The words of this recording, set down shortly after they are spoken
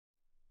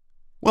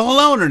Well,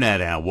 hello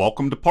Internet, and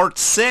welcome to part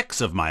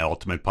 6 of my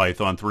Ultimate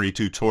Python 3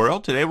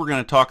 tutorial. Today we're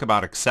going to talk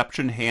about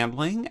exception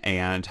handling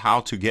and how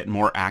to get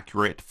more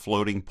accurate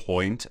floating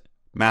point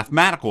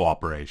mathematical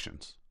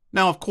operations.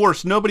 Now, of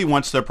course, nobody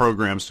wants their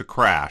programs to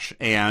crash,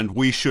 and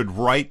we should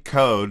write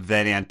code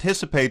that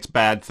anticipates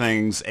bad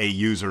things a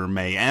user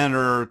may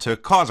enter to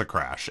cause a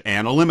crash,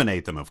 and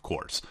eliminate them, of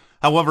course.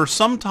 However,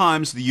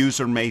 sometimes the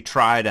user may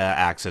try to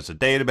access a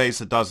database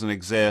that doesn't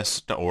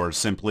exist, or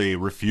simply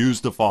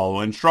refuse to follow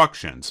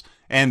instructions.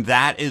 And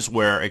that is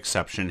where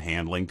exception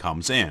handling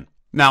comes in.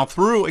 Now,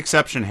 through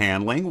exception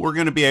handling, we're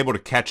going to be able to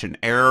catch an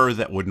error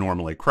that would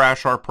normally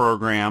crash our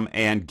program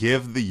and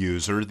give the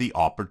user the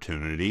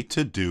opportunity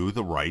to do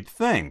the right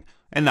thing.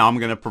 And now I'm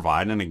going to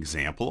provide an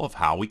example of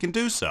how we can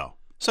do so.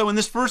 So in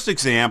this first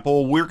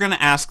example, we're going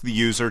to ask the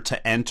user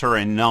to enter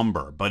a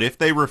number, but if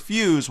they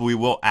refuse, we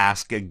will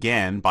ask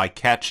again by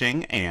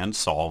catching and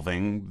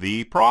solving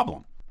the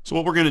problem. So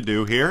what we're going to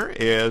do here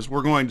is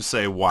we're going to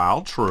say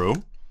while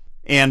true.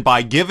 And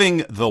by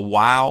giving the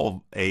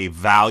while a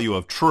value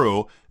of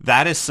true,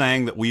 that is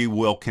saying that we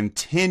will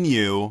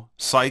continue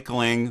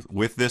cycling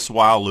with this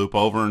while loop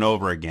over and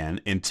over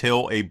again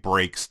until a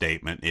break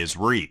statement is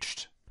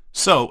reached.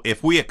 So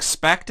if we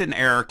expect an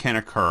error can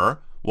occur,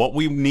 what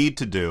we need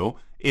to do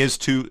is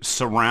to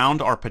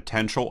surround our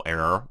potential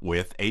error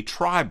with a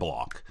try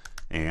block.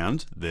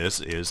 And this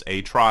is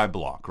a try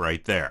block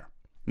right there.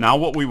 Now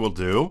what we will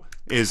do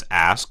is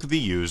ask the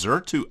user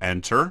to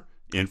enter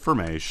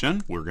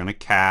information. We're going to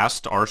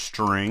cast our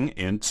string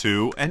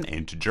into an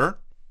integer,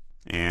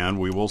 and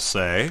we will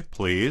say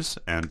please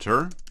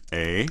enter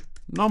a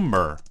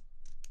number,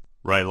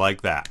 right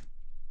like that.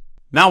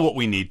 Now what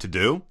we need to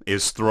do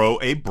is throw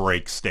a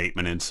break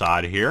statement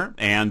inside here,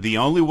 and the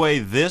only way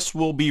this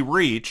will be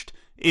reached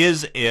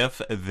is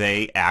if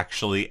they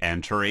actually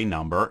enter a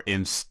number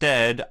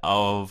instead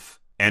of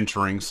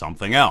entering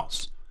something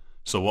else.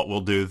 So what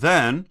we'll do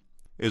then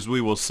is we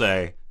will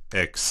say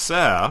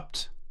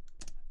except.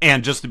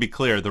 And just to be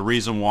clear, the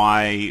reason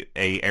why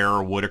an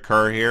error would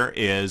occur here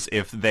is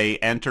if they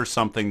enter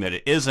something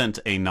that isn't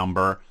a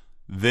number,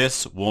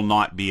 this will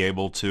not be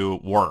able to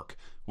work.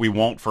 We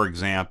won't, for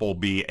example,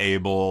 be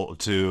able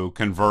to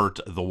convert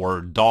the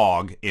word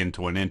dog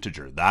into an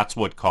integer. That's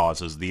what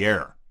causes the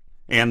error.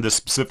 And the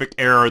specific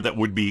error that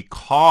would be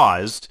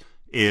caused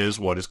is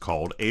what is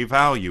called a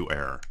value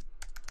error.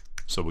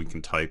 So we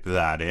can type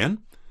that in.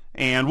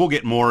 And we'll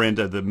get more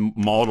into the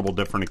multiple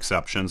different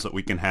exceptions that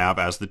we can have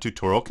as the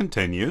tutorial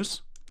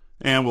continues.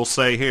 And we'll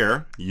say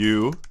here,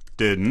 you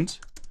didn't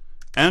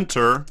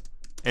enter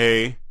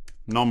a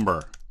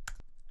number.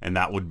 And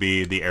that would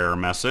be the error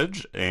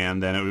message.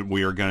 And then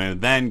we are going to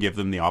then give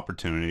them the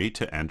opportunity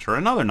to enter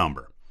another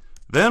number.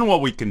 Then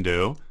what we can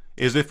do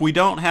is if we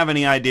don't have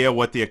any idea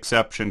what the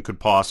exception could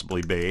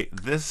possibly be,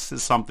 this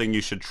is something you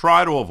should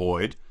try to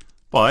avoid,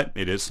 but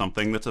it is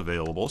something that's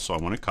available, so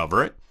I want to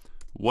cover it.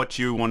 What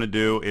you want to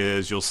do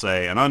is you'll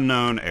say an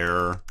unknown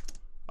error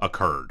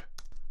occurred.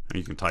 And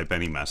you can type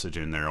any message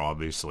in there,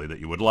 obviously, that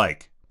you would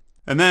like.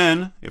 And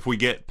then if we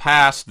get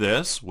past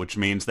this, which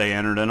means they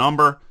entered a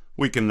number,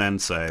 we can then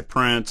say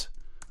print,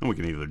 and we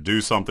can either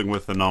do something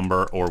with the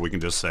number or we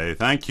can just say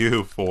thank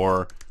you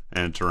for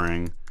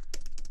entering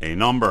a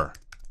number.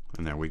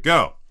 And there we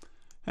go.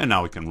 And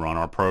now we can run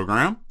our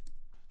program.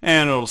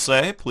 And it'll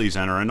say, please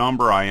enter a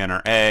number. I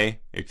enter A.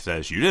 It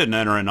says you didn't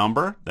enter a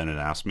number. Then it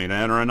asks me to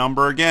enter a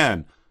number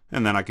again.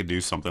 And then I could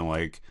do something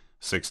like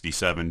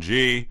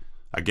 67G.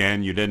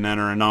 Again, you didn't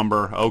enter a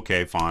number.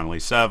 Okay, finally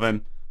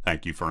 7.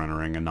 Thank you for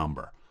entering a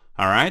number.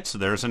 All right, so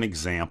there's an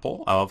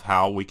example of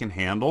how we can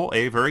handle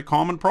a very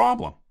common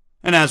problem.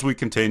 And as we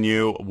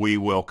continue, we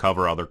will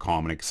cover other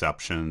common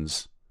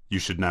exceptions you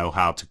should know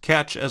how to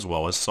catch as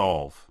well as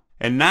solve.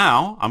 And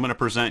now I'm going to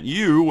present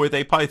you with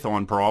a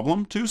Python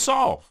problem to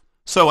solve.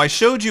 So I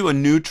showed you a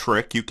new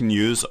trick you can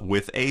use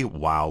with a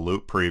while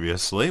loop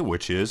previously,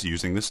 which is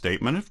using the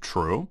statement of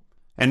true.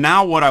 And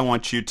now what I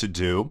want you to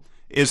do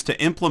is to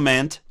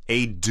implement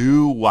a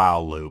do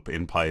while loop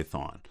in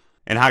Python.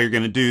 And how you're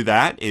going to do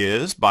that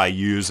is by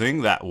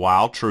using that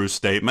while true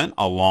statement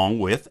along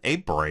with a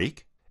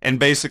break. And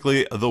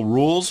basically the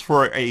rules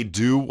for a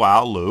do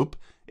while loop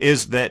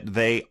is that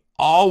they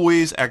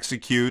always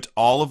execute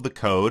all of the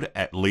code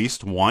at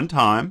least one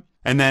time.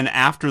 And then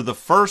after the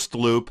first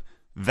loop,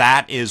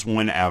 that is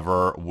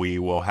whenever we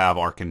will have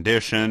our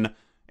condition,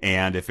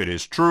 and if it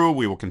is true,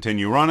 we will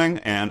continue running,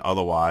 and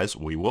otherwise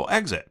we will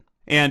exit.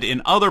 And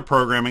in other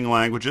programming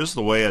languages,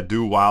 the way a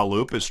do-while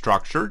loop is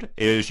structured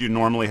is you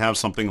normally have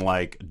something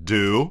like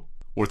do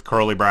with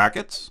curly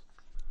brackets,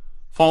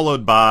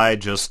 followed by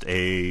just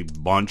a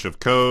bunch of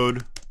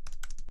code,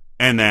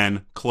 and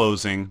then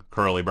closing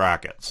curly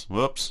brackets.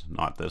 Whoops,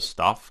 not this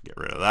stuff. Get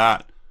rid of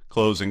that.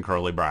 Closing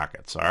curly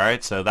brackets. All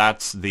right, so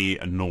that's the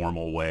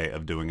normal way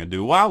of doing a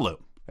do-while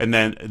loop. And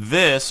then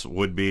this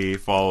would be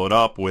followed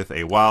up with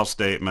a while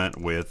statement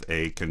with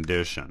a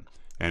condition.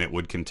 And it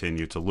would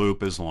continue to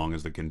loop as long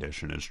as the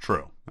condition is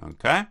true.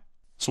 Okay?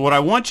 So what I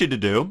want you to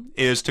do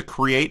is to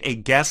create a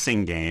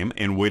guessing game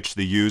in which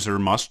the user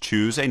must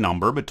choose a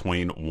number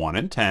between 1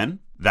 and 10.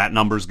 that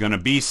number is going to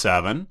be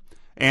 7.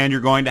 And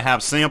you're going to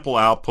have sample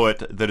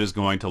output that is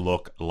going to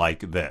look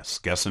like this.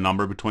 Guess a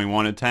number between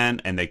 1 and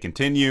 10, and they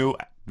continue,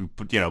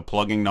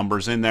 plugging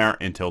numbers in there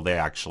until they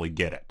actually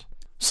get it.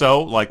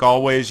 So, like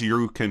always,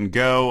 you can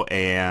go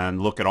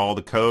and look at all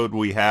the code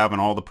we have in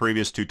all the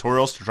previous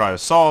tutorials to try to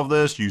solve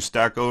this. Use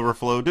Stack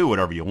Overflow, do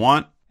whatever you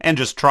want, and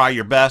just try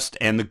your best.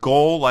 And the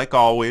goal, like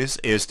always,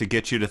 is to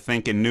get you to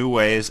think in new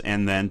ways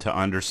and then to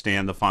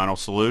understand the final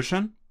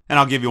solution. And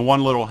I'll give you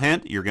one little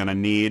hint. You're going to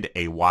need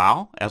a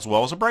while as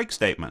well as a break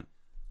statement.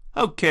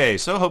 Okay,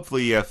 so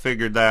hopefully you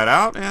figured that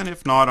out, and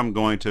if not, I'm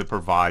going to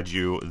provide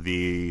you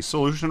the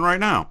solution right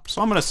now.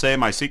 So I'm going to say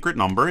my secret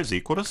number is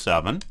equal to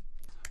 7.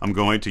 I'm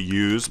going to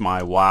use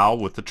my while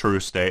with the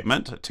true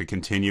statement to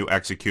continue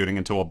executing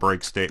until a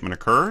break statement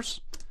occurs.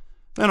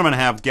 Then I'm going to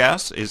have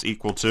guess is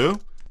equal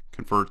to,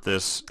 convert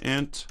this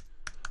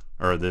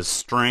this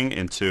string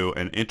into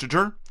an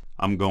integer.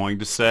 I'm going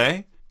to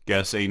say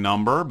guess a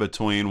number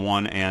between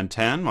 1 and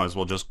 10. Might as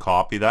well just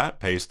copy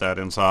that, paste that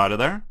inside of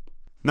there.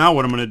 Now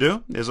what I'm going to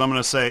do is I'm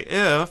going to say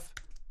if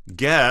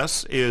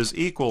guess is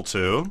equal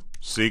to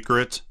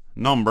secret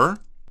number.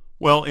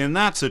 Well, in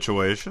that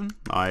situation,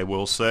 I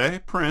will say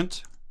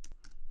print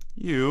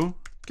you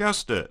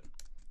guessed it.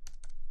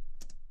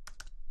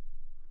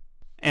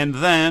 And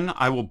then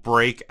I will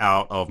break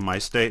out of my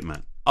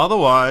statement.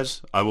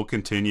 Otherwise, I will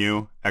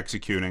continue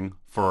executing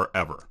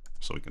forever.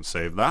 So we can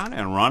save that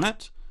and run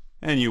it.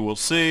 And you will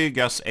see,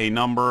 guess a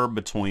number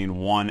between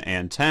 1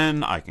 and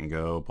 10. I can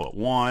go put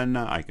 1,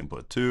 I can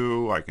put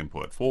 2, I can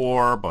put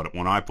 4, but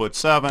when I put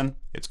 7,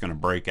 it's going to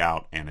break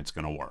out and it's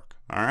going to work.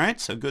 All right,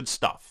 so good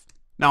stuff.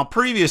 Now,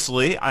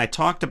 previously, I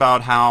talked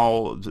about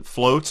how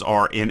floats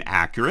are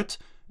inaccurate,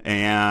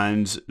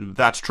 and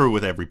that's true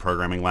with every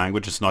programming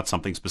language. It's not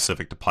something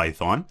specific to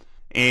Python.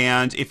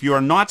 And if you are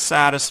not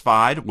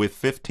satisfied with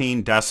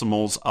 15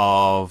 decimals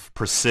of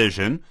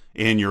precision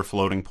in your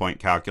floating point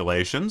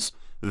calculations,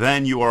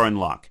 then you are in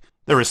luck.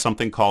 There is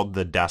something called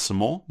the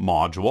decimal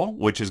module,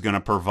 which is going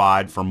to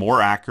provide for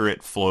more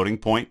accurate floating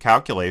point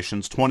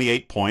calculations,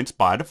 28 points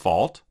by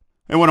default.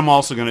 And what I'm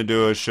also going to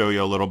do is show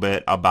you a little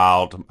bit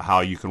about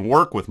how you can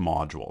work with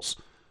modules.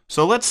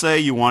 So let's say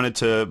you wanted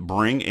to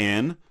bring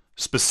in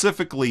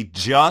specifically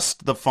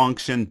just the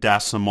function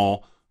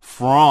decimal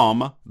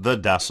from the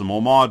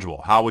decimal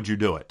module. How would you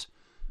do it?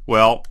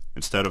 Well,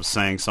 instead of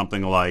saying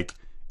something like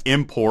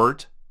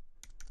import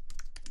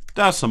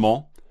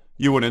decimal,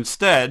 you would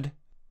instead,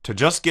 to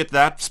just get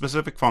that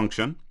specific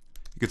function,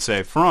 you could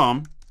say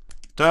from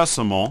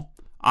decimal,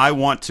 I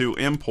want to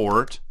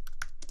import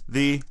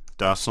the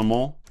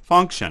decimal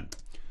function.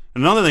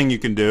 Another thing you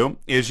can do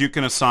is you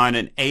can assign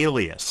an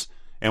alias.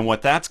 And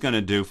what that's going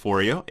to do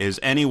for you is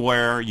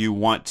anywhere you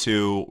want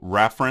to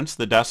reference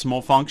the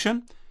decimal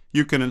function,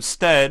 you can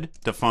instead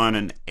define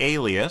an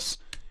alias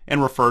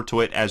and refer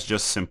to it as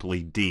just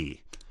simply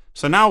D.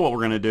 So now what we're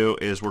going to do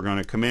is we're going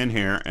to come in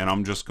here and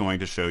I'm just going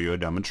to show you a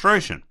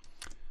demonstration.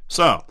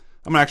 So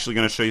I'm actually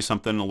going to show you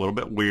something a little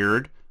bit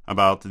weird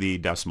about the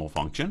decimal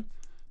function.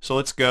 So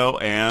let's go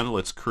and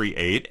let's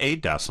create a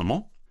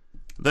decimal.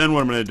 Then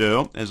what I'm going to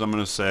do is I'm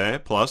going to say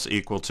plus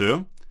equal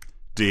to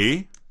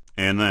D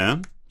and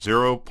then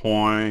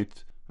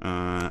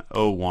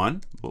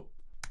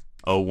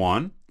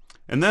 0.01.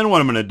 And then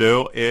what I'm going to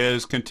do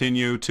is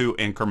continue to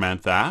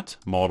increment that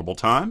multiple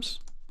times.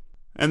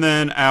 And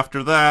then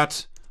after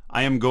that,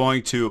 I am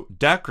going to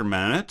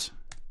decrement it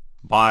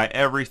by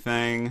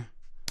everything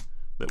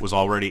that was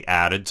already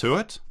added to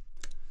it.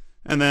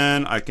 And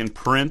then I can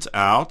print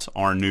out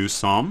our new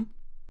sum.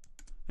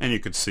 And you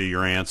can see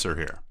your answer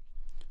here.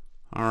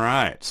 All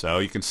right, so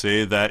you can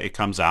see that it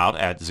comes out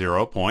at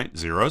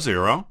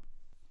 0.00.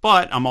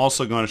 But I'm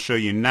also going to show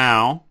you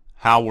now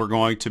how we're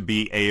going to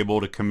be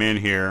able to come in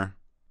here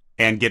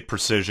and get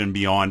precision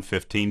beyond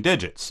 15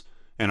 digits.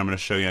 And I'm going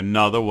to show you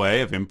another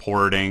way of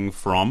importing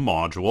from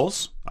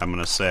modules. I'm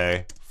going to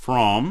say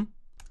from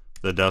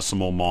the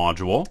decimal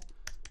module,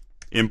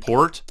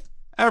 import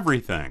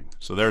everything.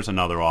 So there's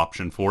another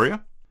option for you.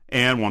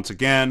 And once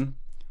again,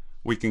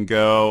 we can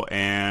go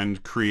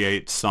and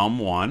create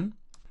sum1.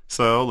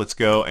 So let's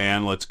go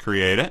and let's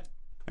create it.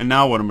 And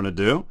now what I'm going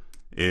to do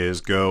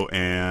is go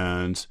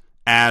and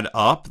add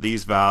up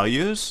these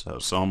values. So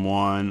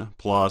sum1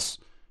 plus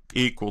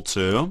equal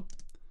to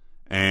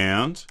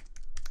and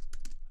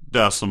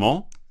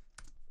decimal.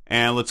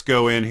 And let's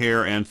go in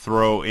here and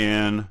throw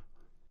in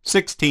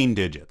 16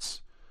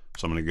 digits.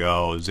 So I'm going to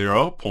go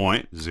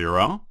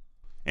 0.0.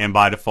 And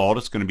by default,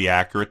 it's going to be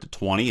accurate to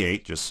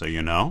 28, just so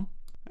you know.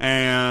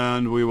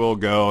 And we will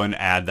go and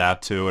add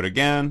that to it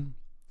again.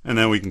 And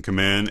then we can come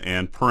in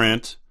and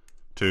print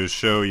to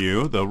show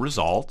you the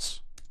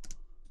results.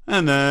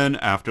 And then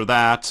after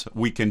that,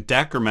 we can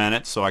decrement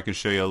it so I can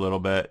show you a little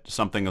bit,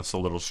 something that's a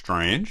little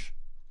strange.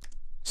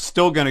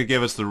 Still going to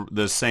give us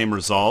the same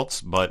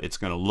results, but it's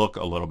going to look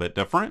a little bit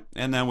different.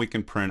 And then we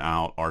can print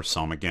out our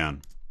sum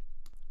again.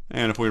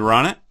 And if we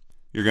run it,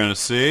 you're going to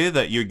see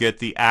that you get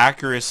the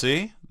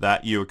accuracy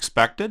that you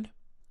expected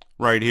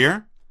right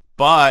here.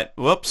 But,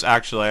 whoops,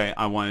 actually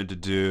I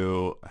wanted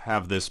to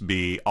have this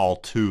be all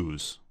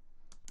 2s.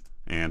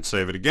 And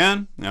save it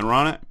again and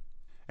run it.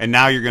 And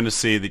now you're going to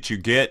see that you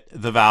get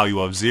the value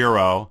of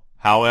 0.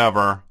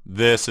 However,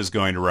 this is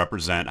going to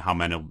represent how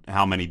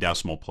many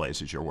decimal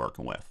places you're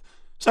working with.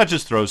 So that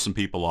just throws some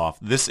people off.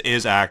 This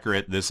is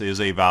accurate. This is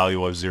a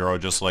value of 0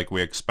 just like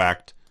we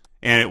expect.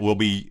 And it will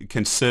be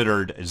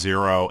considered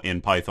 0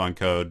 in Python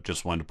code.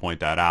 Just wanted to point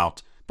that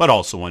out. But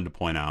also wanted to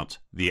point out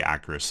the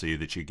accuracy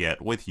that you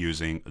get with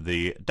using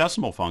the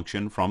decimal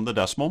function from the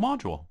decimal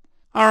module.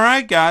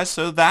 Alright guys,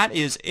 so that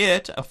is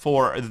it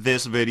for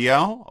this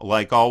video.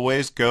 Like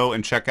always, go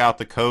and check out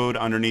the code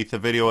underneath the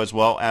video as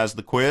well as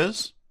the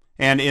quiz.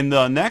 And in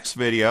the next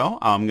video,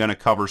 I'm going to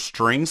cover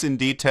strings in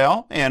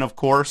detail, and of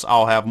course,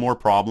 I'll have more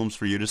problems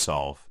for you to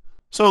solve.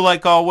 So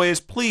like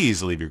always,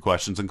 please leave your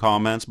questions and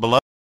comments below.